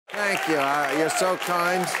Thank you. You're so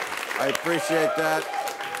kind. I appreciate that.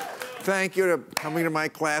 Thank you for coming to my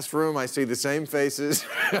classroom. I see the same faces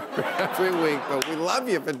every week, but we love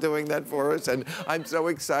you for doing that for us. And I'm so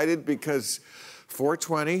excited because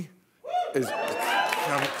 420 is...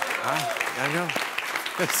 I know.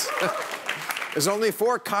 There's only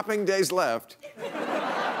 4 copping days left.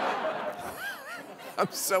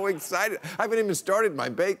 I'm so excited. I haven't even started my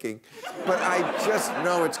baking, but I just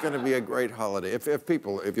know it's going to be a great holiday. If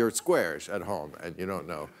you're squares at home and you don't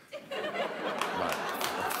know, but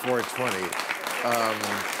 420.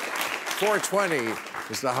 420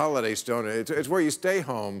 is the holiday stoner. It's where you stay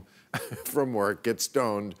home from work, get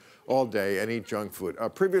stoned all day, and eat junk food.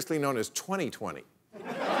 Previously known as 2020.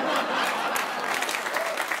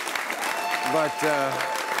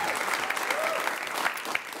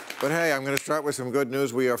 But hey, I'm going to start with some good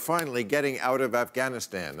news. We are finally getting out of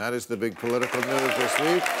Afghanistan. That is the big political news this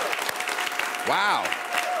week. Wow.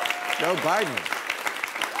 Joe Biden.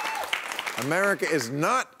 America is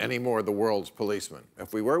not anymore the world's policeman.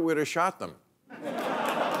 If we were, we'd have shot them.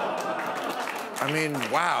 I mean,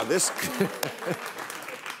 wow, this...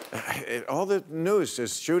 all the news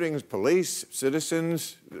is shootings, police,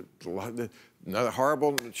 citizens, another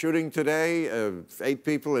horrible shooting today, 8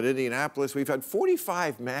 people in Indianapolis. We've had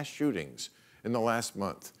 45 mass shootings in the last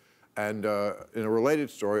month. And in a related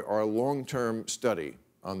story, our long-term study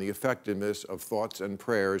on the effectiveness of thoughts and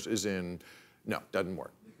prayers is in, no, doesn't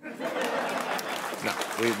work. No,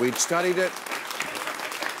 we studied it.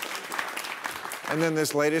 And then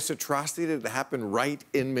this latest atrocity that happened right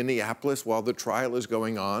in Minneapolis while the trial is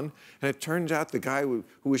going on. And it turns out the guy who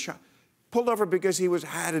was shot, pulled over because he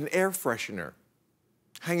had an air freshener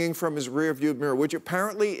hanging from his rearview mirror, which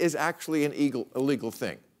apparently is actually an illegal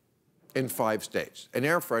thing in 5 states. An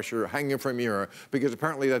air freshener hanging from your mirror, because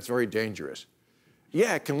apparently that's very dangerous.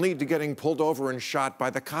 Yeah, it can lead to getting pulled over and shot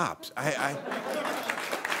by the cops.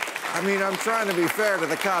 I mean, I'm trying to be fair to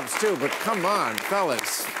the cops, too, but come on,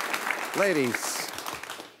 fellas, ladies.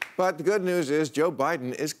 But the good news is Joe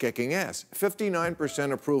Biden is kicking ass.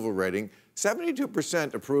 59% approval rating,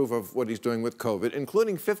 72% approve of what he's doing with COVID,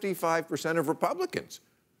 including 55% of Republicans.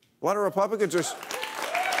 A lot of Republicans are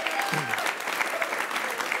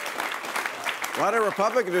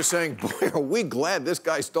saying, boy, are we glad this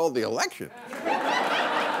guy stole the election.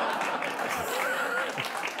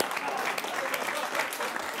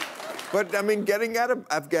 But, I mean, getting out of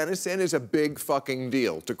Afghanistan is a big fucking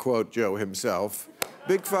deal, to quote Joe himself.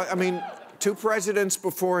 I mean, 2 presidents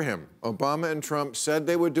before him, Obama and Trump, said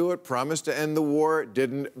they would do it, promised to end the war,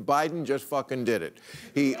 didn't. Biden just fucking did it.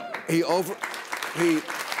 He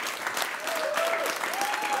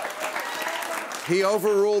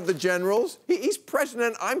overruled the generals. He's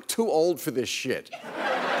president. I'm too old for this shit.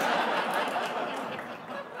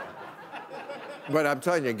 But I'm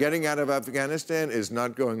telling you, getting out of Afghanistan is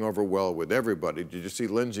not going over well with everybody. Did you see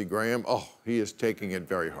Lindsey Graham? Oh, he is taking it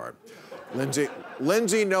very hard.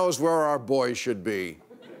 Lindsey knows where our boy should be.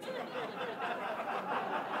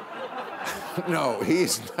 No, he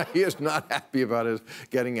is not happy about his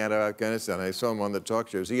getting out of Afghanistan. I saw him on the talk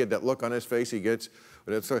shows. He had that look on his face he gets.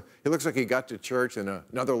 But he looks like he got to church and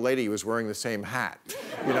another lady was wearing the same hat.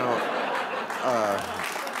 You know,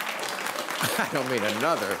 I don't mean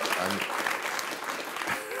another.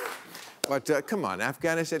 But come on,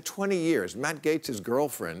 Afghanistan, 20 years. Matt Gaetz'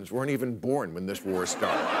 girlfriends weren't even born when this war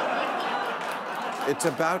started. It's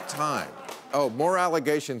about time. Oh, more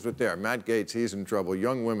allegations with there. Matt Gaetz, he's in trouble.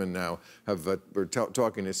 Young women now were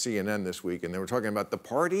talking to CNN this week, and they were talking about the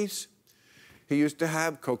parties. He used to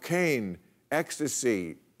have cocaine,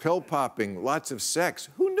 ecstasy, pill popping, lots of sex.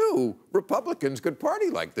 Who knew Republicans could party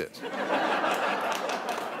like this?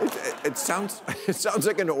 It sounds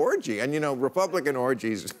like an orgy, and you know, Republican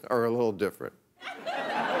orgies are a little different.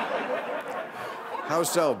 How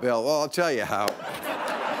so, Bill? Well, I'll tell you how.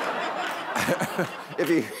 If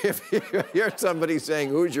you hear somebody saying,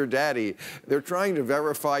 "Who's your daddy?" they're trying to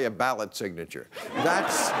verify a ballot signature.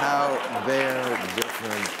 That's how they're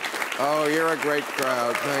different. Oh, you're a great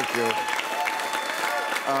crowd. Thank you.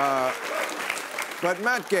 But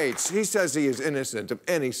Matt Gaetz, he says he is innocent of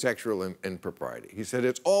any sexual impropriety. He said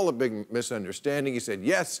it's all a big misunderstanding. He said,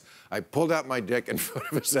 yes, I pulled out my dick in front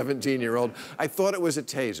of a 17-year-old. I thought it was a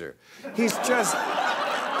taser. He's just...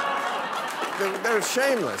 They're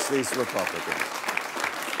shameless, these Republicans.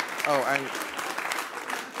 Oh,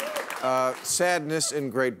 and sadness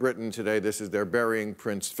in Great Britain today. They're burying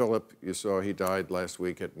Prince Philip. You saw he died last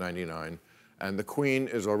week at 99. And the Queen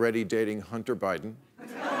is already dating Hunter Biden.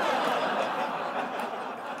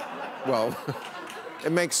 Well,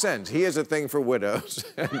 it makes sense. He has a thing for widows,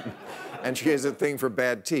 and she has a thing for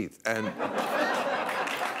bad teeth. And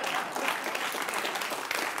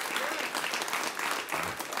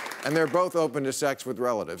And they're both open to sex with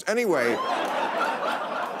relatives. Anyway,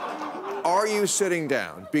 are you sitting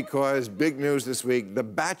down? Because big news this week, The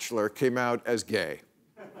Bachelor came out as gay.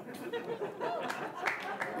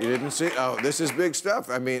 You didn't see? Oh, this is big stuff.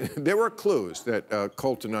 I mean, there were clues that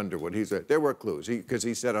Colton Underwood, there were clues, because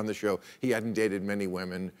he said on the show he hadn't dated many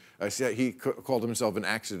women. He called himself an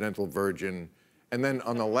accidental virgin. And then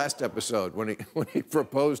on the last episode, when he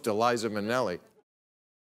proposed to Liza Minnelli,